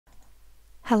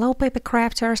Hello paper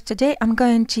crafters, today I'm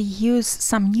going to use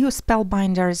some new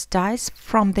Spellbinders dies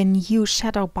from the new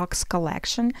Shadowbox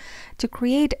collection to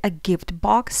create a gift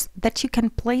box that you can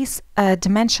place a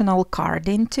dimensional card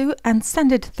into and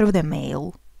send it through the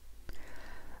mail.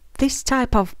 This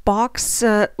type of box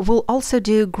will also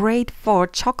do great for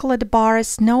chocolate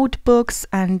bars, notebooks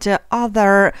and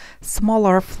other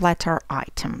smaller, flatter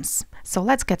items. So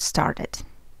let's get started.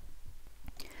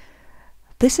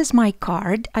 This is my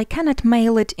card. I cannot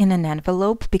mail it in an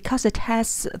envelope because it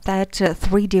has that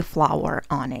 3D flower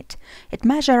on it. It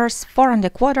measures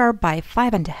 4¼ by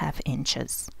 5½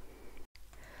 inches.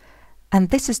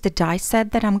 And this is the die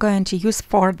set that I'm going to use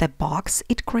for the box.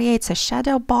 It creates a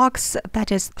shadow box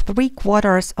that is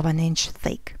 3/4 inch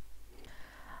thick.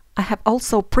 I have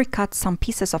also pre-cut some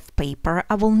pieces of paper.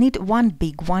 I will need one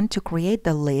big one to create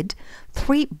the lid,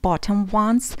 3 bottom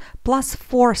ones, plus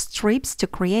 4 strips to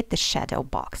create the shadow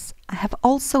box. I have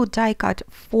also die cut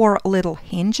 4 little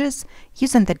hinges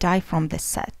using the die from the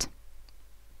set.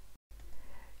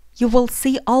 You will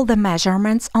see all the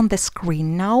measurements on the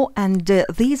screen now, and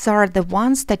these are the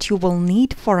ones that you will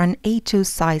need for an A2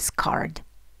 size card.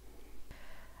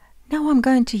 Now I'm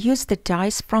going to use the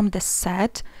dies from the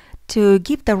set to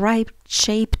give the right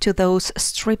shape to those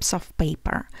strips of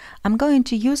paper. I'm going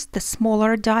to use the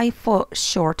smaller die for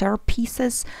shorter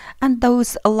pieces and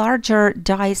those larger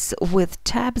dies with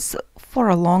tabs for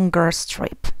a longer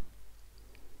strip.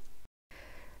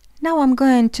 Now I'm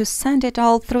going to send it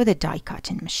all through the die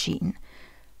cutting machine.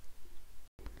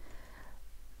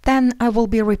 Then I will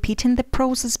be repeating the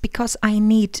process because I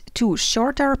need 2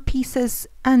 shorter pieces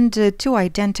and 2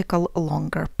 identical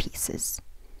longer pieces.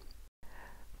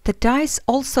 The dies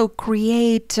also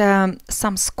create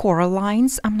some score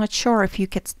lines. I'm not sure if you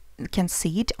can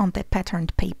see it on the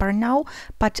patterned paper now,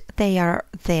 but they are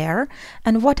there.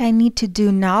 And what I need to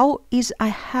do now is I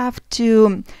have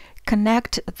to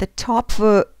connect the top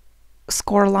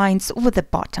score lines with the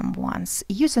bottom ones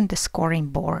using the scoring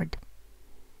board.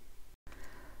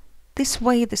 This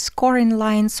way the scoring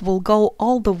lines will go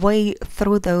all the way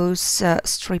through those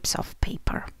strips of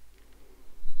paper.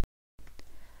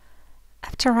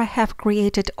 After I have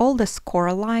created all the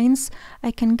score lines,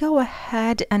 I can go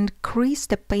ahead and crease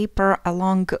the paper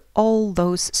along all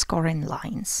those scoring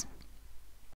lines.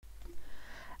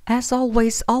 As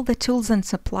always, all the tools and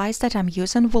supplies that I'm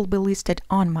using will be listed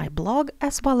on my blog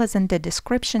as well as in the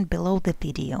description below the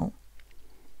video.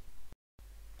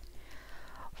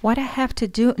 What I have to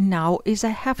do now is I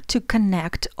have to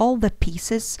connect all the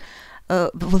pieces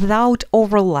without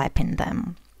overlapping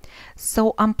them.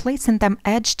 So I'm placing them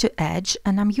edge to edge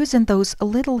and I'm using those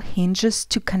little hinges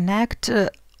to connect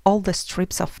all the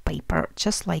strips of paper,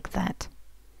 just like that.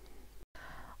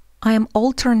 I am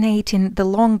alternating the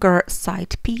longer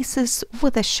side pieces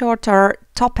with the shorter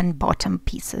top and bottom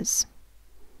pieces.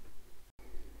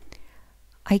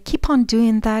 I keep on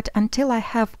doing that until I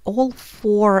have all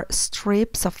 4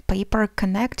 strips of paper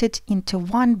connected into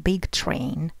one big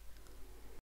train.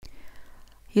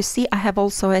 You see, I have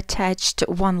also attached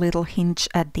one little hinge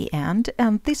at the end,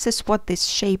 and this is what this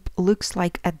shape looks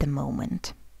like at the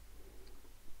moment.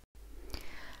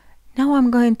 Now I'm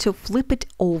going to flip it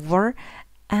over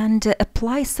and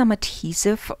apply some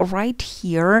adhesive right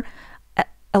here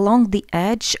along the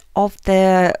edge of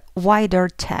the wider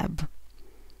tab.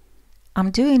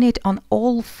 I'm doing it on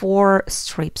all 4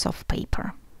 strips of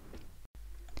paper.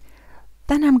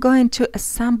 Then I'm going to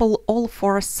assemble all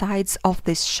 4 sides of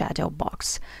this shadow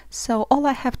box. So all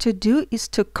I have to do is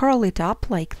to curl it up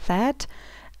like that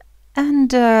and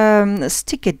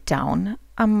stick it down.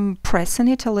 I'm pressing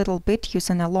it a little bit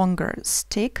using a longer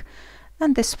stick,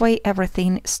 and this way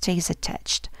everything stays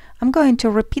attached. I'm going to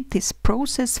repeat this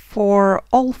process for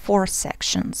all 4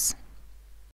 sections.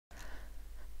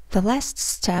 The last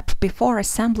step before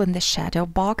assembling the shadow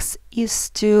box is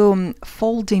to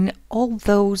fold in all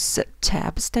those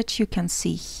tabs that you can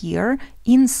see here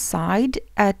inside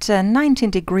at a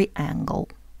 90-degree angle.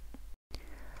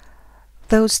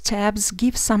 Those tabs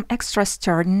give some extra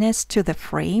sturdiness to the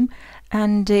frame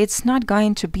and it's not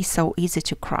going to be so easy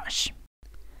to crush.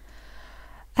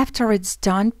 After it's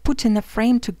done, putting the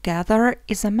frame together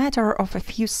is a matter of a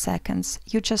few seconds.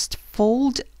 You just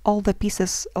fold all the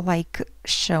pieces like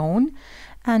shown,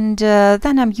 and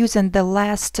then I'm using the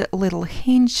last little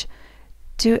hinge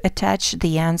to attach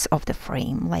the ends of the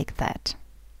frame like that.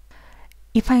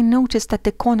 If I notice that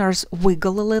the corners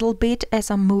wiggle a little bit as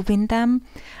I'm moving them,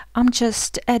 I'm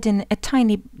just adding a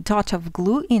tiny dot of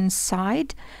glue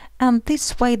inside, and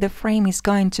this way the frame is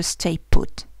going to stay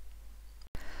put.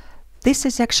 This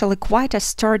is actually quite a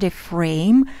sturdy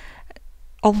frame.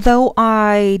 Although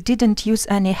I didn't use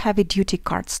any heavy-duty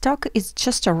cardstock, it's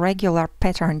just a regular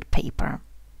patterned paper.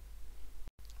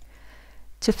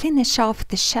 To finish off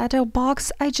the shadow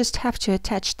box, I just have to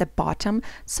attach the bottom,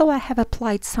 so I have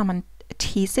applied some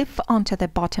adhesive onto the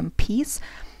bottom piece,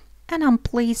 and I'm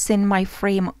placing my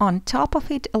frame on top of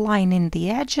it, aligning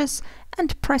the edges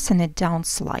and pressing it down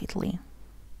slightly.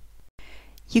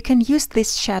 You can use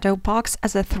this shadow box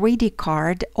as a 3D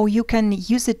card, or you can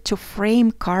use it to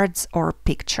frame cards or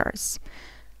pictures.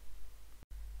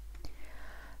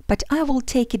 But I will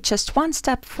take it just one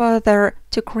step further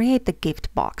to create the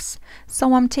gift box.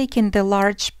 So I'm taking the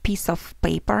large piece of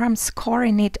paper, I'm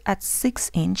scoring it at 6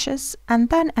 inches and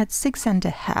then at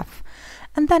 6.5.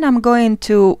 And then I'm going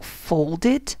to fold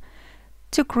it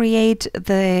to create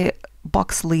the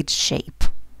box lid shape.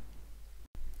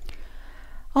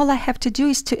 All I have to do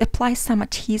is to apply some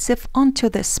adhesive onto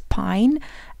the spine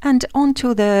and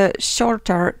onto the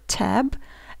shorter tab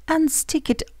and stick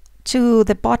it to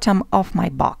the bottom of my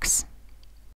box.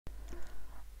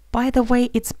 By the way,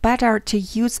 it's better to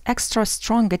use extra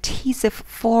strong adhesive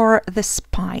for the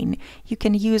spine. You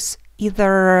can use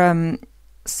either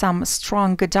some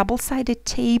strong double-sided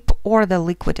tape or the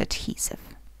liquid adhesive.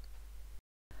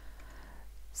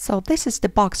 So this is the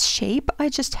box shape. I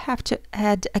just have to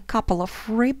add a couple of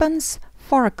ribbons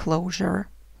for a closure.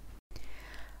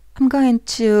 I'm going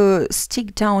to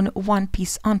stick down one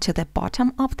piece onto the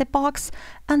bottom of the box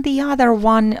and the other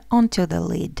one onto the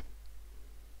lid.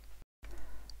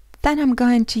 Then I'm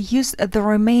going to use the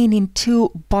remaining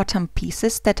 2 bottom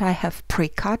pieces that I have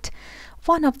pre-cut.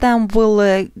 One of them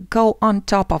will go on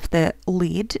top of the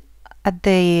lid at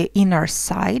the inner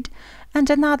side and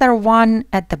another one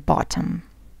at the bottom.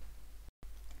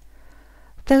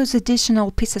 Those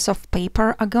additional pieces of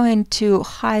paper are going to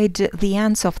hide the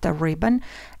ends of the ribbon,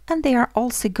 and they are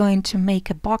also going to make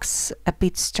a box a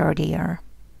bit sturdier.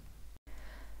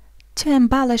 To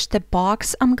embellish the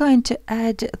box, I'm going to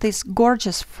add this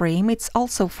gorgeous frame. It's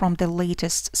also from the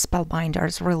latest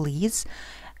Spellbinders release,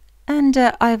 and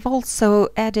I've also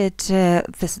added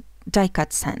this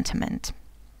die-cut sentiment.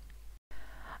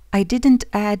 I didn't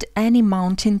add any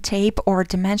mounting tape or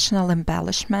dimensional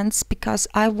embellishments because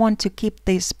I want to keep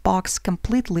this box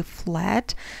completely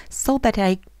flat so that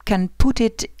I can put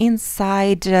it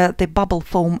inside the bubble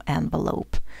foam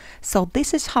envelope. So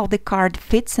this is how the card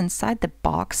fits inside the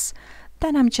box.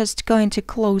 Then I'm just going to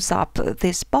close up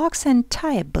this box and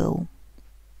tie a bow.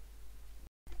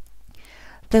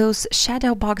 Those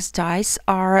Shadowbox dies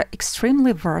are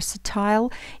extremely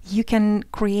versatile. You can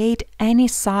create any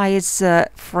size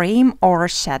frame or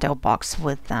shadow box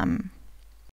with them.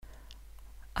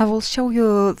 I will show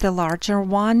you the larger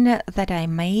one that I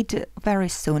made very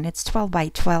soon. It's 12 by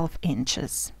 12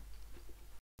 inches.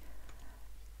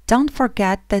 Don't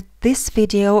forget that this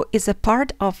video is a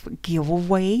part of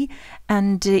giveaway,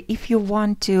 and if you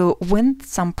want to win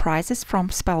some prizes from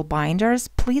Spellbinders,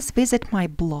 please visit my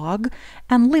blog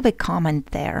and leave a comment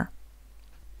there.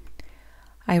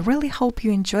 I really hope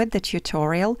you enjoyed the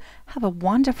tutorial. Have a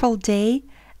wonderful day,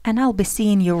 and I'll be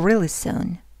seeing you really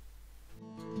soon.